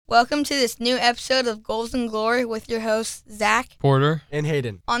Welcome to this new episode of Goals and Glory with your hosts, Zach, Porter, and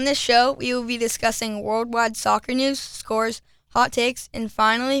Haiden. On this show, we will be discussing worldwide soccer news, scores, hot takes, and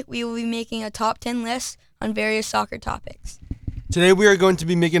finally, we will be making a top 10 list on various soccer topics. Today we are going to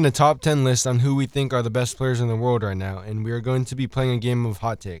be making a top 10 list on who we think are the best players in the world right now, and we are going to be playing a game of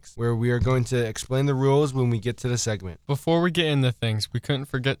hot takes, where we are going to explain the rules when we get to the segment. before we get into things, we couldn't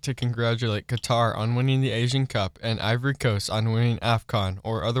forget to congratulate Qatar on winning the Asian Cup and Ivory Coast on winning AFCON,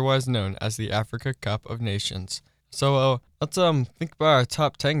 or otherwise known as the Africa Cup of Nations. So let's think about our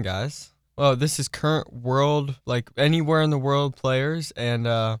top 10, guys. Well, this is current world, like anywhere in the world players, and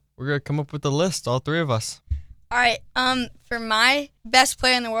we're going to come up with a list, all three of us. All right, for my best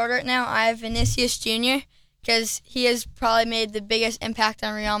player in the world right now, I have Vinicius Jr. because he has probably made the biggest impact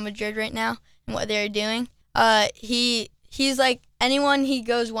on Real Madrid right now and what they're doing. He's like anyone he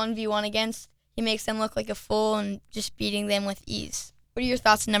goes 1v1 against, he makes them look like a fool and just beating them with ease. What are your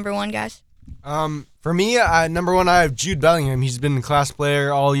thoughts on number one, guys? For me, number one, I have Jude Bellingham. He's been a class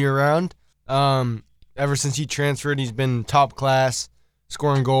player all year round. Ever since he transferred, he's been top class,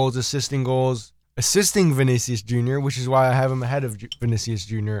 scoring goals, assisting Vinicius Jr., which is why I have him ahead of Vinicius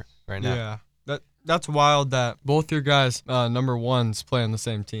Jr. right now. Yeah, that's wild that both your guys, number ones, play on the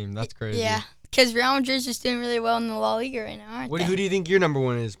same team. That's crazy. Yeah, because Real Madrid's just doing really well in the La Liga right now, aren't they? Who do you think your number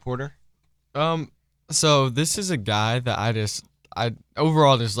one is, Porter? So this is a guy that I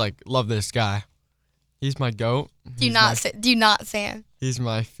overall just love this guy. He's my GOAT. Do not say him. He's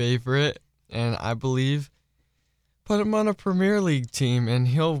my favorite, and I believe put him on a Premier League team, and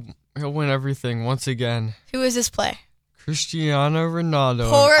he'll win everything once again. Who is this player? Cristiano Ronaldo.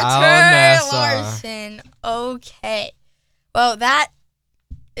 Porter Al-Nassr. Larson. Okay. Well, that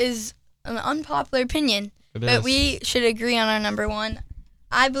is an unpopular opinion, but we should agree on our number one.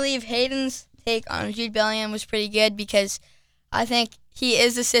 I believe Hayden's take on Jude Bellingham was pretty good because I think he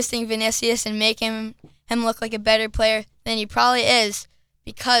is assisting Vinicius and making him look like a better player than he probably is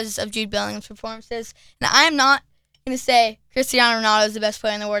because of Jude Bellingham's performances. And I'm not going to say Cristiano Ronaldo is the best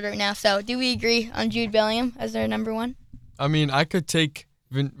player in the world right now. So do we agree on Jude Bellingham as our number one? I mean, I could take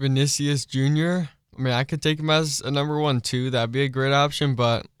Vinicius Jr. I mean, I could take him as a number one too. That'd be a great option,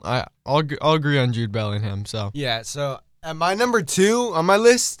 but I'll agree on Jude Bellingham. So Yeah, so at my number two on my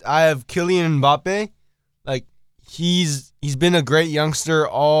list, I have Kylian Mbappe. He's been a great youngster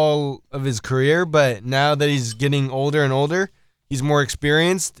all of his career, but now that he's getting older and older, he's more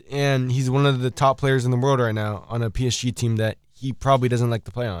experienced, and he's one of the top players in the world right now on a PSG team that he probably doesn't like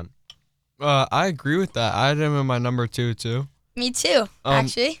to play on. I agree with that. I had him in my number two too. Me too,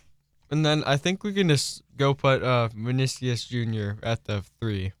 actually. And then I think we can just go put Vinicius Jr. at the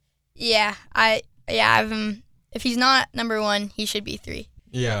 3. Yeah, I have him. If he's not number one, he should be 3.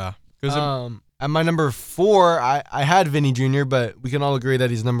 Yeah. At my number 4, I had Vinny Jr., but we can all agree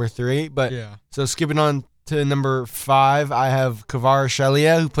that he's number 3. But yeah. So skipping on to number 5, I have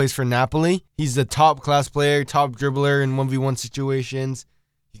Kvaratskhelia, who plays for Napoli. He's a top-class player, top dribbler in 1v1 situations.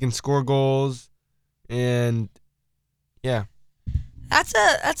 He can score goals, and yeah. That's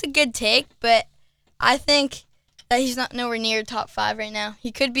a good take, but I think that he's not nowhere near top 5 right now.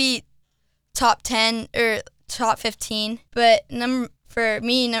 He could be top 10 or top 15, but for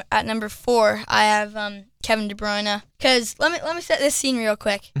me at number 4, I have Kevin De Bruyne. Because let me set this scene real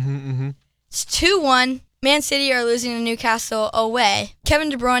quick. It's 2-1. Man City are losing to Newcastle away. Kevin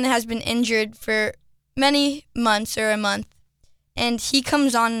De Bruyne has been injured for many months or a month, and he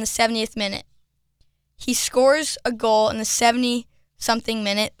comes on in the 70th minute. He scores a goal in the 70-something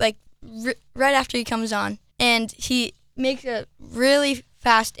minute, right after he comes on, and he makes a really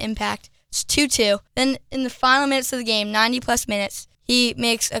fast impact. It's 2-2. Then in the final minutes of the game, 90-plus minutes, he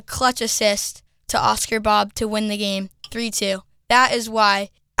makes a clutch assist to Oscar Bob to win the game, 3-2. That is why,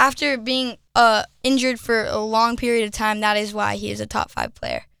 after being injured for a long period of time, that is why he is a top 5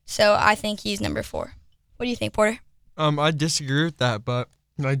 player. So I think he's number 4. What do you think, Porter? I disagree with that, but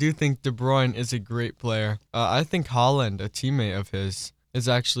I do think De Bruyne is a great player. I think Haaland, a teammate of his, is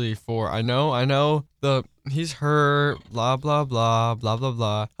actually 4. I know he's hurt, blah, blah, blah, blah, blah,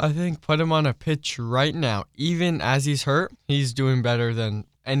 blah. I think put him on a pitch right now. Even as he's hurt, he's doing better than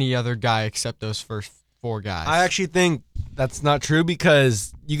any other guy except those first 4 guys. I actually think that's not true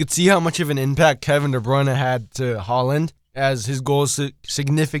because you could see how much of an impact Kevin De Bruyne had to Haaland as his goals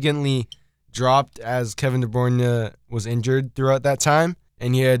significantly dropped as Kevin De Bruyne was injured throughout that time,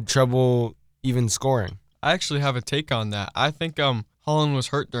 and he had trouble even scoring. I actually have a take on that. I think Haaland was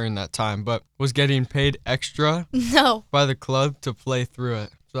hurt during that time, but was getting paid extra by the club to play through it.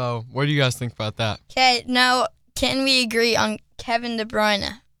 So what do you guys think about that? Okay, now can we agree on Kevin De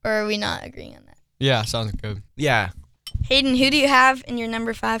Bruyne, or are we not agreeing on that? Yeah, sounds good. Yeah. Hayden, who do you have in your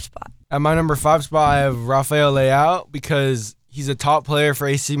number 5 spot? At my number 5 spot, I have Rafael Leao because he's a top player for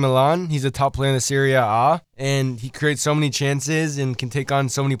AC Milan. He's a top player in the Serie A, and he creates so many chances and can take on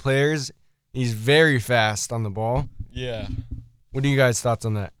so many players. He's very fast on the ball. Yeah. What are you guys' thoughts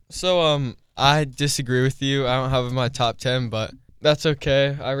on that? So, I disagree with you. I don't have him in my top 10, but that's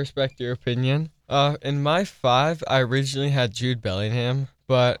okay. I respect your opinion. In my 5, I originally had Jude Bellingham,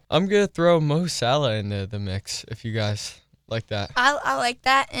 but I'm going to throw Mo Salah into the mix if you guys like that. I like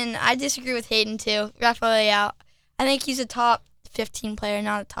that, and I disagree with Hayden too. Rafael Leao, I think he's a top 15 player,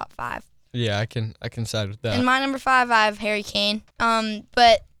 not a top 5. Yeah, I can side with that. In my number 5, I have Harry Kane.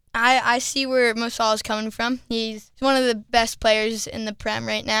 But I see where Mo Salah is coming from. He's one of the best players in the Prem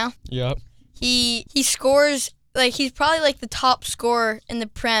right now. Yep. He scores, like, he's probably like the top scorer in the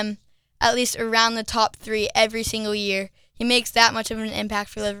Prem, at least around the top 3 every single year. He makes that much of an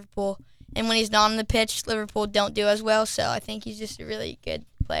impact for Liverpool. And when he's not on the pitch, Liverpool don't do as well. So I think he's just a really good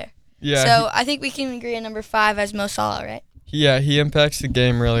player. Yeah. So I think we can agree on number 5 as Mo Salah, right? Yeah, he impacts the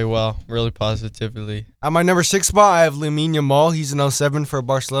game really well, really positively. At my number 6 spot, I have Lamine Yamal. He's an 07 for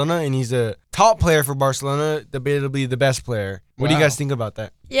Barcelona, and he's a top player for Barcelona, debatably the best player. What do you Wow. guys think about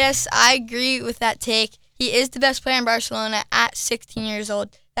that? Yes, I agree with that take. He is the best player in Barcelona at 16 years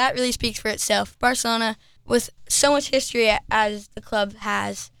old. That really speaks for itself. Barcelona, with so much history as the club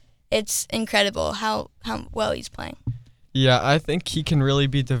has, it's incredible how well he's playing. Yeah, I think he can really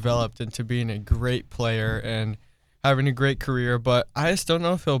be developed into being a great player and having a great career, but I just don't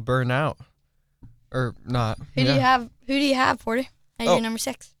know if he'll burn out or not. Who do you have, Porter? At your number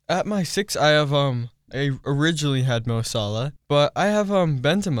 6? At my 6, I have I originally had Mo Salah, but I have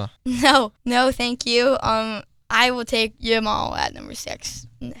Benzema. No, thank you. I will take Yamal at number 6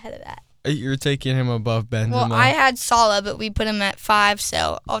 ahead of that. You're taking him above Benzema. Well, I had Salah, but we put him at 5,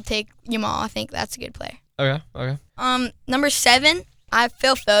 so I'll take Yamal. I think that's a good player. Okay. Number 7, I have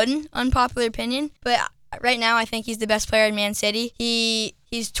Phil Foden. Unpopular opinion, but right now I think he's the best player in Man City.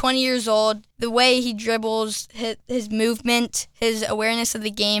 He's 20 years old. The way he dribbles, his movement, his awareness of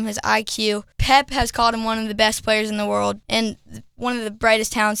the game, his IQ. Pep has called him one of the best players in the world and one of the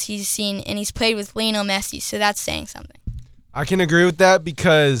brightest talents he's seen, and he's played with Lionel Messi, so that's saying something. I can agree with that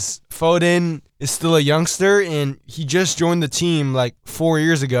because Foden is still a youngster, and he just joined the team like 4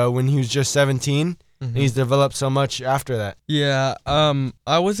 years ago when he was just 17. And he's developed so much after that. Yeah,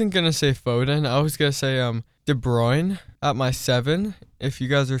 I wasn't going to say Foden. I was going to say De Bruyne at my 7, if you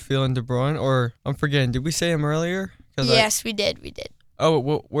guys are feeling De Bruyne. Or, I'm forgetting, did we say him earlier? Yes, we did. Oh,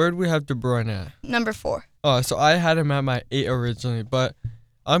 where did we have De Bruyne at? Number 4. Oh, so I had him at my 8 originally, but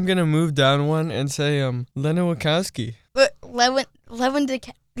I'm going to move down one and say Lewandowski.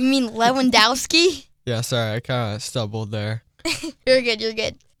 You mean Lewandowski? Yeah, sorry, I kind of stumbled there. You're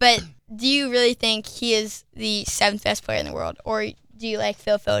good. But do you really think he is the 7th best player in the world, or do you like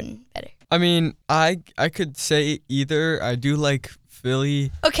Phil Foden better? I mean, I could say either. I do like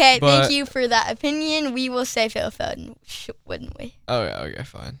Philly. Okay, but... thank you for that opinion. We will say Phil Foden, wouldn't we? Oh, yeah, okay,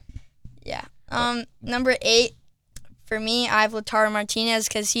 fine. Yeah. Number 8, for me, I have Lautaro Martinez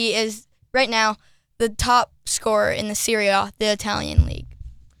because he is, right now, the top scorer in the Serie A, the Italian league.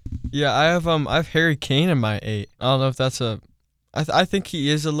 Yeah, I have Harry Kane in my 8. I don't know if that's I think he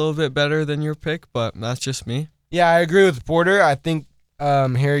is a little bit better than your pick, but that's just me. Yeah, I agree with Porter. I think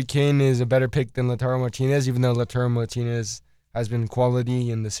Harry Kane is a better pick than Lautaro Martinez, even though Lautaro Martinez has been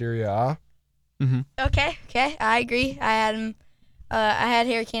quality in the Serie A. Mm-hmm. Okay, I agree. I had him. I had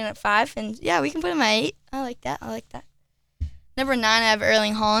Harry Kane at 5, and yeah, we can put him at 8. I like that. Number 9, I have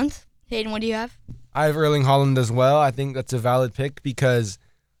Erling Haaland. Hayden, what do you have? I have Erling Haaland as well. I think that's a valid pick because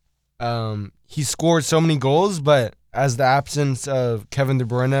he scored so many goals, but as the absence of Kevin De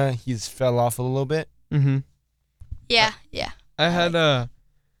Bruyne, he's fell off a little bit. Mm-hmm. Yeah. I had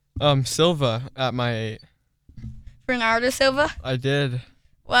Silva at my 8. Bernardo Silva? I did.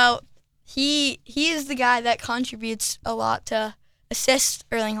 Well, he is the guy that contributes a lot to assist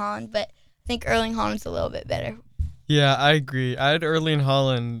Erling Haaland, but I think Erling Haaland's a little bit better. Yeah, I agree. I had Erling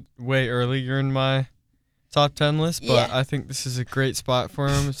Haaland way earlier in my top 10 list, but Yeah. I think this is a great spot for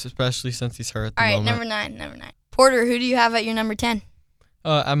him, especially since he's hurt at the All right, moment. number 9. Porter, who do you have at your number 10?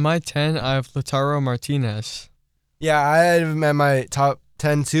 At my 10, I have Lautaro Martinez. Yeah, I had him at my top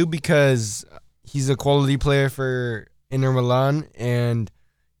 10 too because he's a quality player for Inter Milan and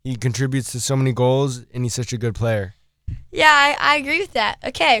he contributes to so many goals and he's such a good player. Yeah, I agree with that.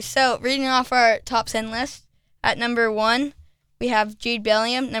 Okay, so reading off our top 10 list, at number 1, we have Jude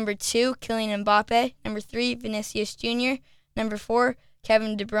Bellingham. Number 2, Kylian Mbappe. Number 3, Vinicius Jr. Number 4,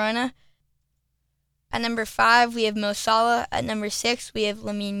 Kevin De Bruyne. At number 5, we have Mo Salah. At number 6, we have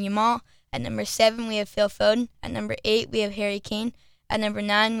Lamine Yamal. At number 7, we have Phil Foden. At number 8, we have Harry Kane. At number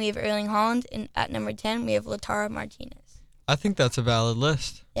 9, we have Erling Haaland. And at number 10, we have Lautaro Martinez. I think that's a valid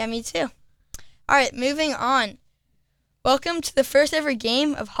list. Yeah, me too. All right, moving on. Welcome to the first ever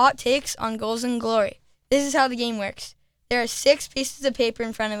game of Hot Takes on Goals and Glory. This is how the game works. There are 6 pieces of paper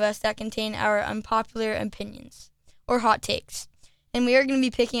in front of us that contain our unpopular opinions, or hot takes. And we are going to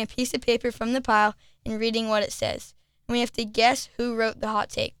be picking a piece of paper from the pile and reading what it says. And we have to guess who wrote the hot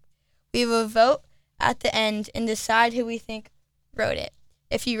take. We will vote at the end and decide who we think wrote it.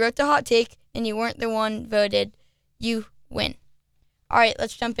 If you wrote the hot take and you weren't the one voted, you win. All right,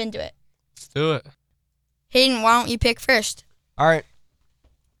 let's jump into it. Let's do it. Haiden, why don't you pick first? All right.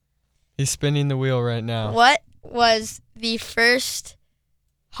 He's spinning the wheel right now. What was the first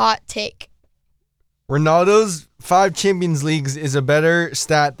hot take? Ronaldo's 5 Champions Leagues is a better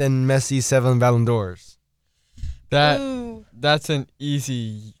stat than Messi's 7 Ballon d'Ors. Ooh. That's an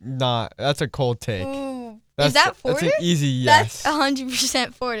easy that's a cold take. Ooh. That's, Is that Porter? That's an easy yes. That's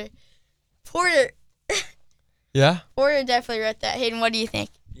 100% Porter. Porter Yeah? Porter definitely wrote that. Haiden, what do you think?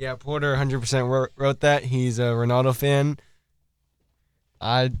 Yeah, Porter 100% wrote that. He's a Ronaldo fan.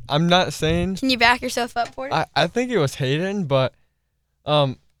 I'm not saying Can you back yourself up, Porter? I think it was Haiden, but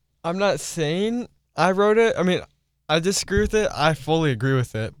I'm not saying I wrote it. I mean, I disagree with it. I fully agree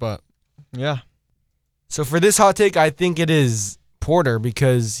with it, but yeah. So for this hot take, I think it is Porter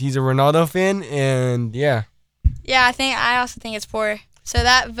because he's a Ronaldo fan, and yeah. Yeah, I also think it's Porter. So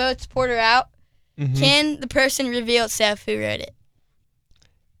that votes Porter out. Mhm. Can the person reveal itself who wrote it?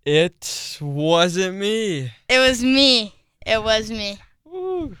 It wasn't me. It was me. It was me.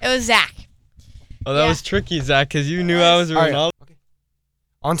 Woo. It was Zach. Oh, that Yeah. was tricky, Zach, because you knew I was All right. Ronaldo.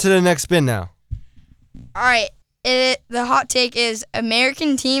 On to the next spin now. All right. The hot take is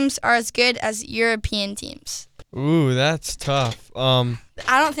American teams are as good as European teams. Ooh, that's tough. I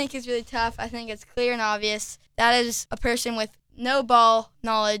don't think it's really tough. I think it's clear and obvious. That is a person with no ball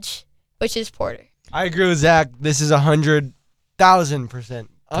knowledge, which is Porter. I agree with Zach. This is 100,000%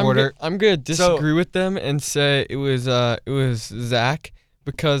 Porter. I'm gonna disagree with them and say it was Zach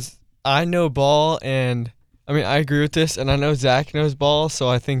because I know ball and I mean I agree with this and I know Zach knows ball, so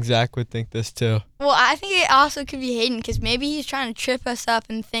I think Zach would think this too. Well, I think it also could be Haiden because maybe he's trying to trip us up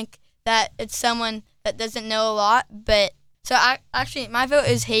and think that it's someone that doesn't know a lot. But so actually, my vote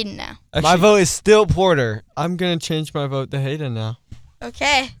is Haiden now. My Actually, vote is still Porter. I'm gonna change my vote to Haiden now.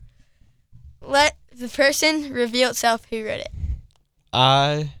 Okay. Let the person reveal itself who wrote it.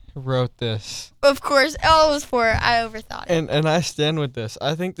 I wrote this. Of course, it was Porter. I overthought it. And I stand with this.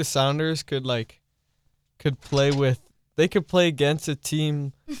 I think the Sounders could play against a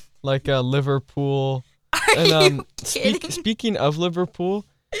team like Liverpool. Are And you kidding? speaking of Liverpool,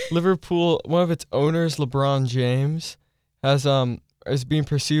 one of its owners, LeBron James, is being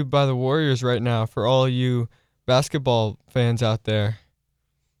pursued by the Warriors right now. For all you basketball fans out there,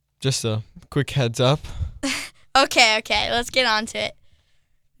 just a quick heads up. Okay. Let's get on to it.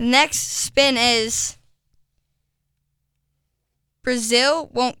 Next spin is Brazil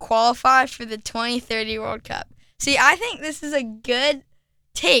won't qualify for the 2030 World Cup. See, I think this is a good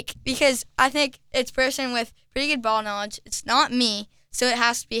take because I think it's a person with pretty good ball knowledge. It's not me, so it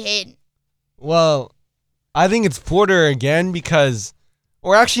has to be Haiden. Well, I think it's Porter again because,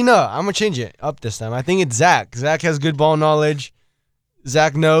 or actually no, I'm going to change it up this time. I think it's Zach. Zach has good ball knowledge.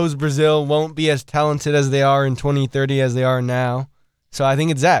 Zach knows Brazil won't be as talented as they are in 2030 as they are now. So I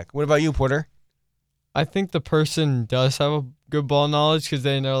think it's Zach. What about you, Porter? I think the person does have a good ball knowledge because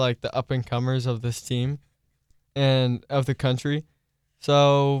they know like the up and comers of this team and of the country.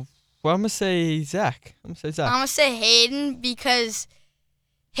 So I'm gonna say Zach. I'm gonna say Haiden because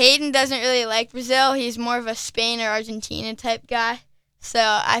Haiden doesn't really like Brazil. He's more of a Spain or Argentina type guy. So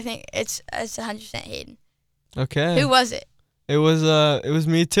I think it's 100% Haiden. Okay. Who was it? It was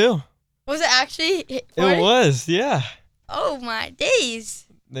me too. Was it actually It Porter? was, yeah. Oh my days.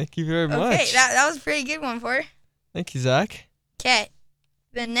 Thank you very much. Okay, that was a pretty good one, Porter. Thank you, Zach. Okay,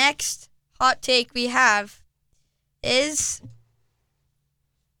 the next hot take we have is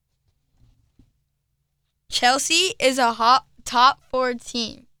Chelsea is a top 4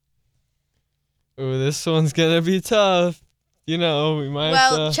 team. Ooh, this one's gonna be tough. You know, we might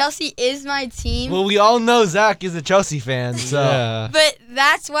have to... Chelsea is my team. Well, we all know Zach is a Chelsea fan, so. Yeah. But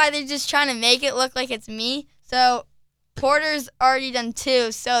that's why they're just trying to make it look like it's me. So Porter's already done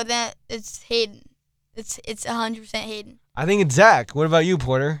 2, so then it's Haiden. It's 100% Haiden. I think it's Zach. What about you,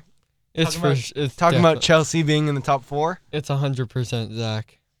 Porter? It's Talking about Chelsea being in the top 4? It's 100%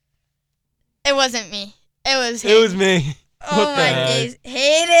 Zach. It wasn't me. It was Haiden. It was me. Oh What the my heck? days.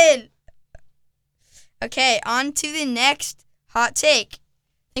 Haiden. Okay, on to the next hot take.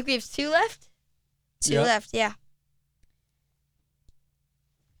 think we have 2 left. 2 Yep. left, yeah.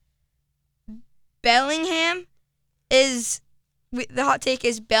 Bellingham the hot take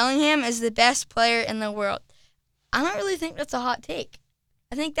is Bellingham is the best player in the world. I don't really think that's a hot take.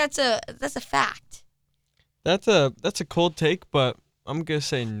 I think that's a fact. That's a cold take, but I'm gonna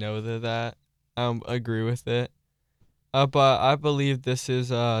say no to that. I agree with it. But I believe this is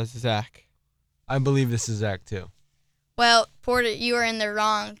Zach. I believe this is Zach too. Well, Porter, you are in the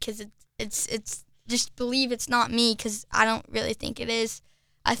wrong because it's just believe it's not me because I don't really think it is.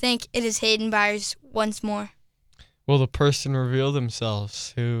 I think it is Haiden Byers once more. Will the person reveal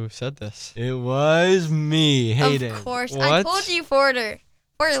themselves who said this? It was me, Haiden. Of course. I What? told you, Porter.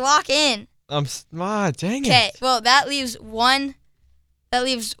 Porter, lock in. Dang Okay, it. well, that leaves one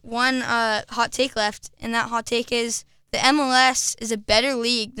hot take left, and that hot take is the MLS is a better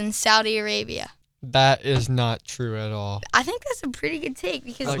league than Saudi Arabia. That is not true at all. I think that's a pretty good take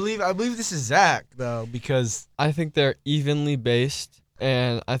because I believe this is Zach though, because I think they're evenly based,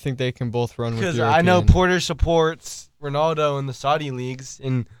 and I think they can both run with because European. I know Porter supports Ronaldo in the Saudi leagues,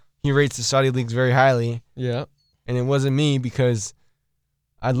 and he rates the Saudi leagues very highly. Yeah. And it wasn't me because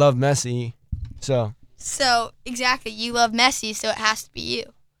I love Messi. So exactly, you love Messi, so it has to be you.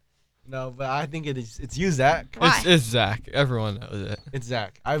 no, but I think it's you, Zach. Why? It's Zach. Everyone knows it. It's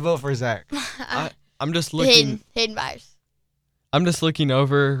Zach. I vote for Zach. I'm just looking. Hayden Byers. I'm just looking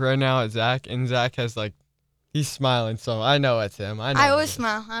over right now at Zach, and Zach has he's smiling, so I know it's him. I always it.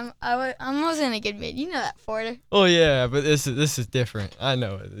 smile. I was in a good mood. You know that, Porter. Oh yeah, but this is different. I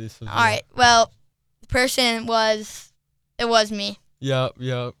know it. This was All right. Well, the person was me. Yup.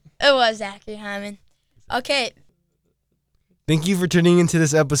 It was Zachary Hyman. Okay, Thank you for tuning into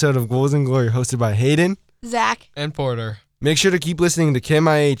this episode of Goals and Glory, hosted by Haiden. Zach. And Porter. Make sure to keep listening to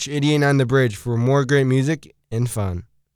KMIH 88.9 The Bridge for more great music and fun.